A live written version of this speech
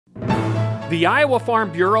The Iowa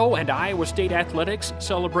Farm Bureau and Iowa State Athletics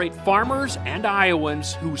celebrate farmers and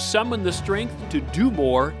Iowans who summon the strength to do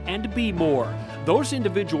more and be more. Those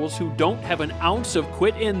individuals who don't have an ounce of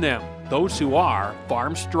quit in them. Those who are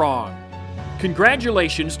Farm Strong.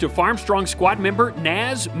 Congratulations to Farm Strong squad member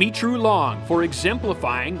Naz Mitrou-Long for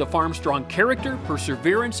exemplifying the Farm Strong character,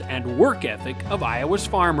 perseverance, and work ethic of Iowa's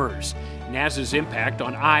farmers. Naz's impact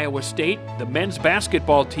on Iowa State, the men's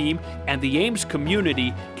basketball team, and the Ames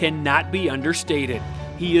community cannot be understated.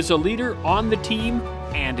 He is a leader on the team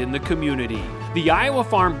and in the community. The Iowa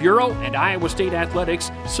Farm Bureau and Iowa State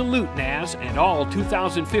Athletics salute Naz and all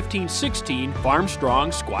 2015-16 Farm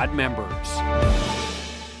Strong squad members.